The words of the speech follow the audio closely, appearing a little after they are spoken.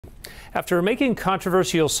After making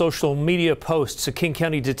controversial social media posts, a King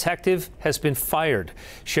County detective has been fired.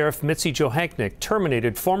 Sheriff Mitzi Johanknick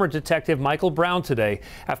terminated former detective Michael Brown today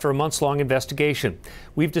after a months-long investigation.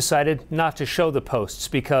 We've decided not to show the posts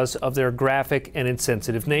because of their graphic and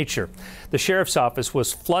insensitive nature. The sheriff's office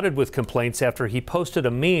was flooded with complaints after he posted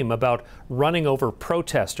a meme about running over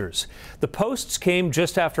protesters. The posts came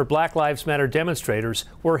just after Black Lives Matter demonstrators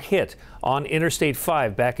were hit on Interstate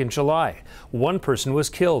 5 back in July. One person was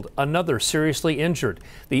killed, another seriously injured.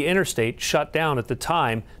 The interstate shut down at the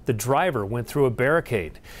time the driver went through a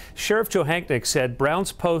barricade. Sheriff Johanknick said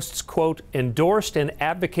Brown's posts, quote, endorsed and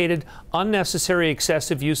advocated unnecessary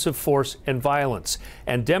excessive use of force and violence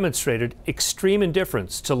and demonstrated extreme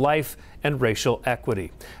indifference to life and racial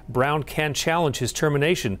equity. Brown can challenge his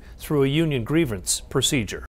termination through a union grievance procedure.